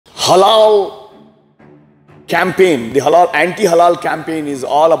halal campaign, the halal anti-halal campaign is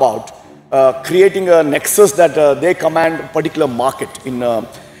all about creating a nexus that they command a particular market.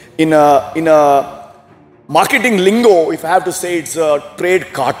 In a marketing lingo, if I have to say, it's a trade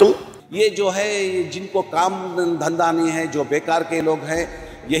cartel. ये जो है जिनको काम धंधा नहीं है, जो बेकार के लोग हैं,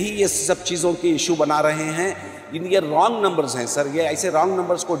 यही ये सब चीज़ों की इशू बना रहे हैं. ये रॉन्ग नंबर्स हैं सर. ये ऐसे रॉन्ग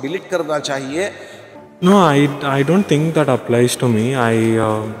नंबर्स को डिलीट करना चाहिए. No, I don't think that applies to me.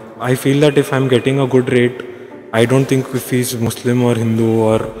 I feel that if I'm getting a good rate, I don't think if he's Muslim or Hindu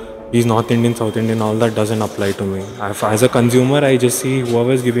or he's North Indian, South Indian, all that doesn't apply to me. As a consumer, I just see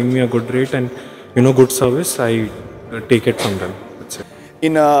whoever is giving me a good rate and good service, I take it from them. That's it.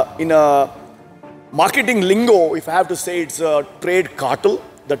 In a marketing lingo, if I have to say, it's a trade cartel.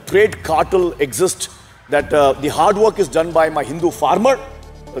 The trade cartel exists that the hard work is done by my Hindu farmer.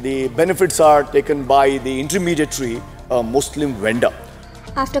 The benefits are taken by the intermediary Muslim vendor.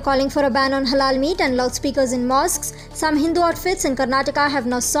 After calling for a ban on halal meat and loudspeakers in mosques, some Hindu outfits in Karnataka have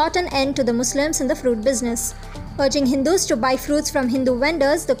now sought an end to the Muslims in the fruit business. Urging Hindus to buy fruits from Hindu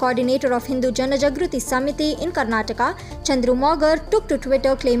vendors, the coordinator of Hindu Janajagruti Samiti in Karnataka, Chandru Mogar, took to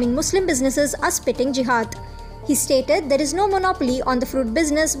Twitter claiming Muslim businesses are spitting jihad. He stated there is no monopoly on the fruit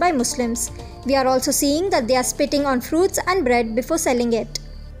business by Muslims. We are also seeing that they are spitting on fruits and bread before selling it.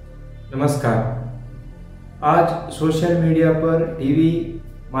 नमस्कार. आज social media पर TV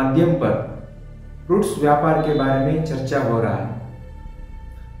माध्यम पर fruits व्यापार के बारे में चर्चा हो रहा है.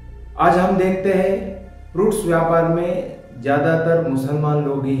 आज हम देखते हैं फ्रूट्स व्यापार में ज़्यादातर मुसलमान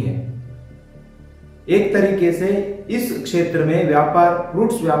लोग ही हैं. एक तरीके से इस क्षेत्र में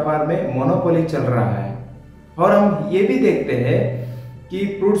फ्रूट्स व्यापार में मोनोपोली चल रहा है. और हम ये भी देखते हैं कि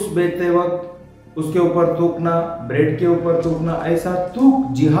फ्रूट्स बेचते वक्त उसके ऊपर थूकना, ब्रेड के ऊपर थूकना, ऐसा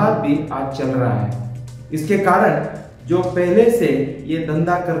थूक जिहाद भी आज चल रहा है. इसके कारण जो पहले से ये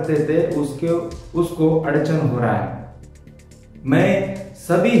धंधा करते थे उसको अड़चन हो रहा है. मैं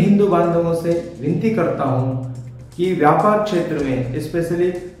सभी हिंदू बांधवों से विनती करता हूं कि व्यापार क्षेत्र में,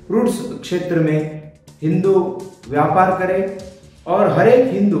 स्पेशली फ्रूट्स क्षेत्र में हिंदू व्यापार करें और हर एक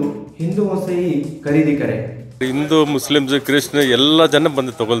हिंदुओं से ही खरीदी करें. ಹಿಂದೂ ಮುಸ್ಲಿಮ್ಸ್ ಕ್ರಿಶ್ಚಿಯನ್ ಎಲ್ಲ ಜನ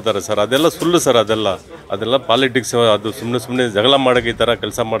ಬಂದು ತಗೊಳ್ತಾರೆ ಸರ್. ಅದೆಲ್ಲ ಸುಳ್ಳು ಸರ್. ಅದೆಲ್ಲ ಪಾಲಿಟಿಕ್ಸ್. ಅದು ಸುಮ್ಮನೆ ಜಗಳ ಮಾಡೋಕೆ ಈ ಥರ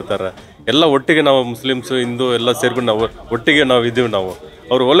ಕೆಲಸ ಮಾಡ್ತಾರೆ. ಎಲ್ಲ ಒಟ್ಟಿಗೆ ನಾವು ಮುಸ್ಲಿಮ್ಸು ಹಿಂದೂ ಎಲ್ಲ ಸೇರ್ಕೊಂಡು ನಾವು ಒಟ್ಟಿಗೆ ನಾವು ಇದ್ದೀವಿ. ನಾವು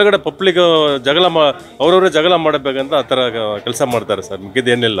ಅವ್ರು ಒಳಗಡೆ ಪಬ್ಲಿಕ್ ಅವ್ರವರೇ ಜಗಳ ಮಾಡಬೇಕಂತ ಆ ಥರ ಕೆಲಸ ಮಾಡ್ತಾರೆ ಸರ್.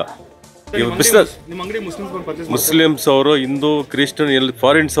 ಮಿಕ್ಕಿದೇನಿಲ್ಲ. ಬಿಸ್ನೆಸ್ ಮುಸ್ಲಿಮ್ಸ್ ಅವರು, ಹಿಂದೂ, ಕ್ರಿಶ್ಚಿಯನ್ ಎಲ್ಲ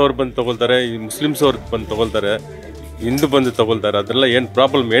ಫಾರಿನ್ಸ್ ಅವ್ರು ಬಂದು ತಗೊಳ್ತಾರೆ, ಈ ಮುಸ್ಲಿಮ್ಸ್ ಅವ್ರು ಬಂದು ತಗೊಳ್ತಾರೆ, ಹಿಂದೂ ಬಂದು ತಗೊಳ್ತಾರೆ. ಅದೆಲ್ಲ ಏನು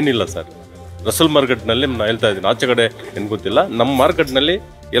ಪ್ರಾಬ್ಲಮ್ ಏನಿಲ್ಲ ಸರ್. ರಸಲ್ ಮಾರ್ಕೆಟ್ನಲ್ಲಿ ನಾನು ಹೇಳ್ತಾ ಇದ್ದೀನಿ. ಆಚೆ ಕಡೆ ಏನು ಗೊತ್ತಿಲ್ಲ. ನಮ್ಮ ಮಾರ್ಕೆಟ್ನಲ್ಲಿ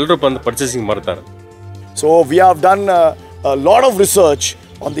ಎಲ್ಲರೂ ಬಂದು ಪರ್ಚೇಸಿಂಗ್ ಮಾಡ್ತಾರೆ. So we have done a lot of research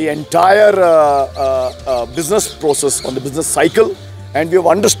on the entire business process, on the business cycle, and we have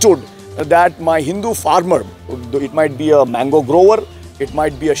understood that my Hindu farmer, it might be a mango grower, it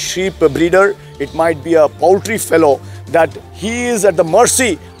might be a sheep breeder, it might be a poultry fellow, that he is at the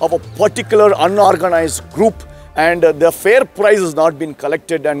mercy of a particular unorganized group, and the fair price has not been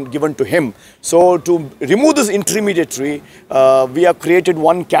collected and given to him. So to remove this intermediary, we have created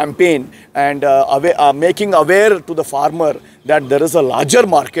one campaign and making aware to the farmer that there is a larger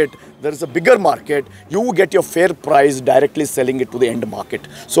market, there is a bigger market. You get your fair price directly selling it to the end market.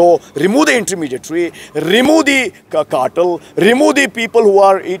 So remove the intermediary, remove the cartel, remove the people who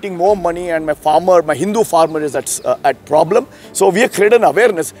are eating more money, and my Hindu farmer is at problem. So we have created an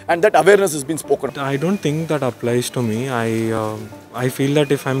awareness, and that awareness has been spoken. I don't think that applies to me. I feel that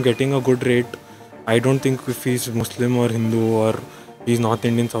if I'm getting a good rate, I don't think if he's Muslim or Hindu or he's North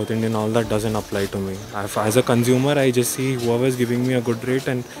Indian, South Indian, all that doesn't apply to me. As a consumer, I just see whoever is giving me a good rate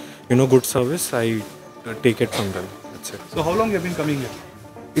and good service, I take it from them. That's it. So how long have you been coming here?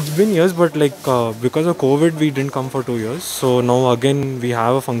 It's been years, but because of COVID, we didn't come for 2 years. So now again we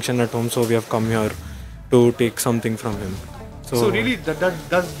have a function at home, so we have come here to take something from him. So really,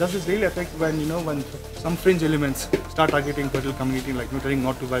 does this really affect when when some fringe elements start targeting particular community, like telling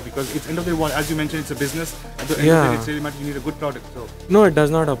not to buy, because it's end of the day, as you mentioned, it's a business. At the end of the day, it's really matter. You need a good product. So no, it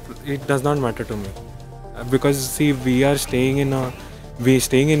does not. It does not matter to me, because see, we are staying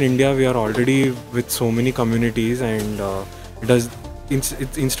in India. We are already with so many communities, and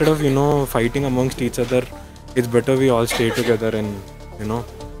instead of fighting amongst each other, it's better we all stay together and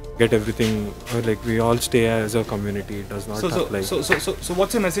get everything, like we all stay as a community. It does not apply. So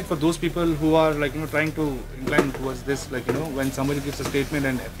what's your message for those people who are trying to incline towards this, when somebody gives a statement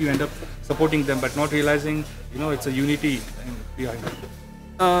and if you end up supporting them but not realizing it's a unity behind it?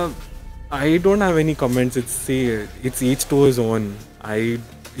 I don't have any comments. It's each to his own.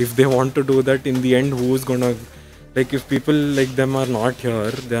 If they want to do that, in the end, who's gonna Like if people like them are not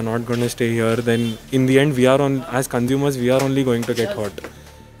here, they are not going to stay here, then in the end we are on, as consumers, we are only going to get hurt.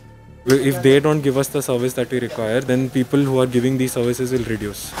 If they don't give us the service that we require, then people who are giving these services will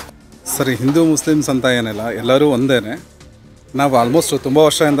reduce. ಸರಿ, Hindu Muslims ಅಂತ ಏನಿಲ್ಲ, ಎಲ್ಲರೂ ಒಂದೇ. ನಾವು almost ತುಂಬ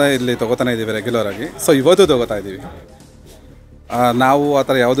ವರ್ಷದಿಂದ ಇಲ್ಲಿ ತೊಗೋತಾನೆ ಇದ್ದೀವಿ ರೆಗ್ಯುಲರಾಗಿ. ಸೊ ಇವತ್ತು ತೊಗೋತಾ ಇದ್ದೀವಿ. ನಾವು ಆ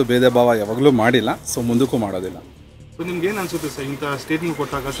ಥರ ಯಾವುದೂ ಭೇದ ಭಾವ ಯಾವಾಗಲೂ ಮಾಡಿಲ್ಲ, ಸೊ ಮುಂದಕ್ಕೂ ಮಾಡೋದಿಲ್ಲ. ಸೊ ನಿಮ್ಗೆ ಏನು ಅನಿಸುತ್ತೆ ಸರ್, ಇಂಥ ಸ್ಟೇಟ್ಮೆಂಟ್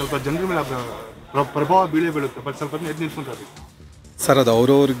ಕೊಟ್ಟಾಗ ಸ್ವಲ್ಪ ಜನರ ಮೇಲೆ ಪ್ರಭಾವ ಬೀಳುತ್ತೆ, ಬಟ್ ಸ್ವಲ್ಪ ಎದ್ದು ನಿಂತ್ಕೊಂತಾರೆ ಸರ್? ಅದು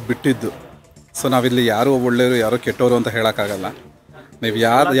ಅವ್ರವ್ರಿಗೆ ಬಿಟ್ಟಿದ್ದು. ಸೊ ನಾವಿಲ್ಲಿ ಯಾರು ಒಳ್ಳೆಯವರು ಯಾರು ಕೆಟ್ಟವರು ಅಂತ ಹೇಳೋಕ್ಕಾಗಲ್ಲ. ನೀವು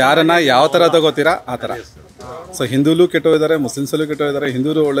ಯಾರನ್ನ ಯಾವ ಥರ ತಗೋತೀರಾ ಆ ಥರ. So ಹಿಂದೂಲೂ ಕೆಟ್ಟೋಗಿದ್ದಾರೆ, ಮುಸ್ಲಿಮ್ಸಲ್ಲೂ ಕೆಟ್ಟೋಗಿದ್ದಾರೆ,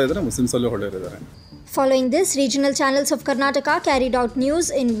 ಹಿಂದೂರು ಒಳ್ಳೆಯಿದ್ದಾರೆ, ಮುಸ್ಲಿಮ್ಸಲ್ಲೂ ಒಳ್ಳೆಯಿದ್ದಾರೆ. Following this, regional channels of Karnataka carried out news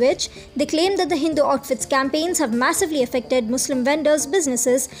in which they claimed that the Hindu outfits campaigns have massively affected Muslim vendors'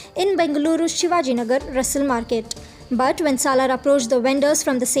 businesses in Bengaluru's Shivajinagar Russell market. But when Salar approached the vendors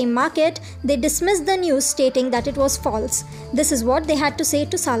from the same market, they dismissed the news, stating that it was false. This is what they had to say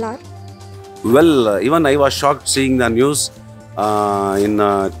to Salar. Well, even I was shocked seeing the news in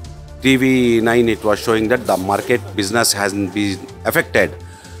TV9. It was showing that the market business hasn't been affected.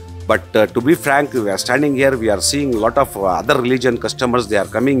 But to be frank, we are standing here, we are seeing a lot of other religion customers, they are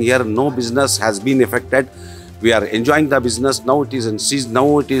coming here, no business has been affected. We are enjoying the business. Now it is in season,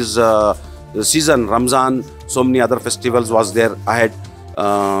 the season, Ramzan, so many other festivals was there ahead.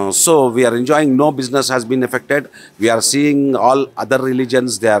 So we are enjoying, no business has been affected. We are seeing all other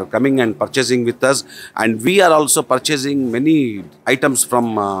religions, they are coming and purchasing with us. And we are also purchasing many items from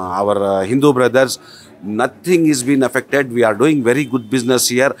our Hindu brothers. Nothing is been affected. We are doing very good business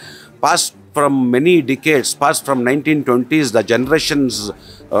here. Past from many decades, past from 1920s, the generations,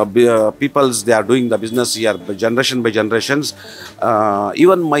 peoples, they are doing the business here, generation by generations.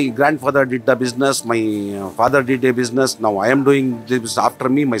 Even my grandfather did the business, my father did a business. Now I am doing this after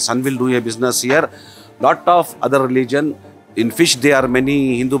me. My son will do a business here. Lot of other religion. In fish, there are many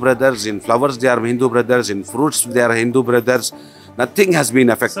Hindu brothers. In flowers, there are Hindu brothers. In fruits, there are Hindu brothers. Nothing has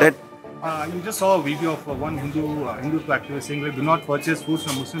been affected. You just saw a video of one Hindu activist saying like, do not purchase foods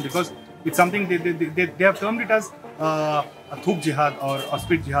from Muslims because it's something they have termed it as a thuk jihad or a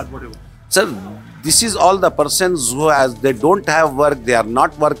spit jihad, whatever. Sir, this is all the persons who they don't have work, they are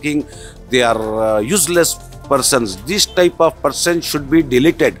not working, they are useless persons. This type of person should be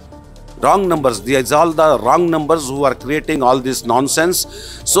deleted. Wrong numbers. These all the wrong numbers who are creating all this nonsense.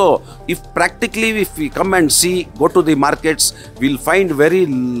 So, if we come and see, go to the markets, we'll find very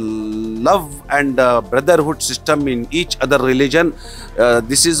love and brotherhood system in each other religion.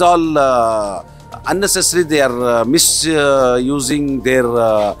 This is all unnecessary. They are misusing their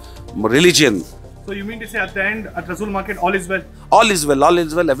religion. So you mean to say at the end, at Rasool market, all is well? All is well, all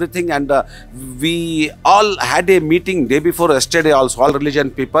is well, everything. And we all had a meeting day before yesterday also, all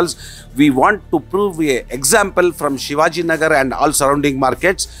religion peoples. We want to prove an example from Shivajinagar and all surrounding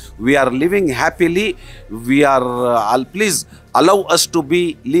markets. We are living happily. We are, please allow us to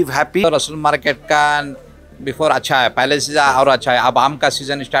live happy. रसूल market का before अच्छा है, पहले से और अच्छा है. अब आम का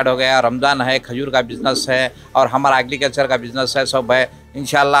सीज़न स्टार्ट हो गया, रमज़ान है, खजूर का बिज़नेस है और हमारा एग्रीकल्चर का बिज़नेस है, सब है.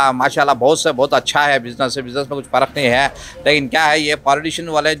 इंशाल्लाह माशाल्लाह बहुत अच्छा है बिज़नेस है. बिज़नेस में कुछ फ़र्क नहीं है. लेकिन क्या है, ये पॉलिटिशियन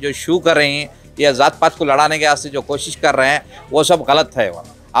वाले जो शू कर रहे हैं, ये ज़ात पात को लड़ाने के वास्ते जो कोशिश कर रहे हैं, वो सब गलत है.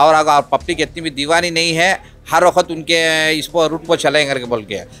 और अगर पब्लिक इतनी भी दीवानी नहीं है, हर वक्त उनके इस पर रूट पर चलेंगे करके बोल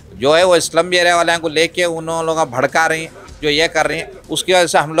के जो है वो स्लम एरिया वाले को लेके उन लोग भड़का रहे हैं, जो ये कर रहे हैं. उसकी वजह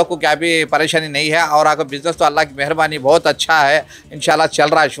से हम लोग को क्या भी परेशानी नहीं है. और अगर बिज़नेस तो अल्लाह की मेहरबानी बहुत अच्छा है, इंशाल्लाह चल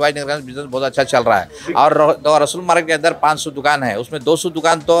रहा है. शिवाजीनगर में बिज़नेस बहुत अच्छा चल रहा है. और रसूल मार्केट के अंदर 500 दुकान है, उसमें 200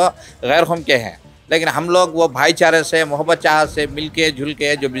 दुकान तो गैर हम के हैं. लेकिन हम लोग वो भाईचारे से, मोहब्बत चाहत से मिल के जुल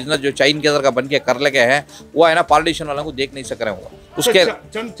के जो बिज़नेस जो चाइन के अंदर का बन के कर लगे हैं, वो है ना पॉलिटिशियन वालों को देख नहीं सक रहे हैं. उसके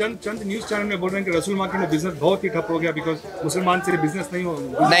चंद न्यूज़ चैनल में बोल रहे हैं कि रसूल मार्केट में बिजनेस बहुत ही ठप हो गया बिकॉज मुसलमान से बिजनेस नहीं हो.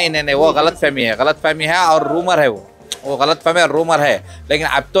 नहीं, वो गलत फहमी है और रूमर है. वो गलत फहमी और रूमर है. लेकिन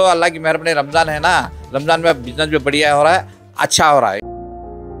अब तो अल्लाह की मेहरबानी रमज़ान है ना, रमज़ान में बिजनेस भी बढ़िया हो रहा है, अच्छा हो रहा है.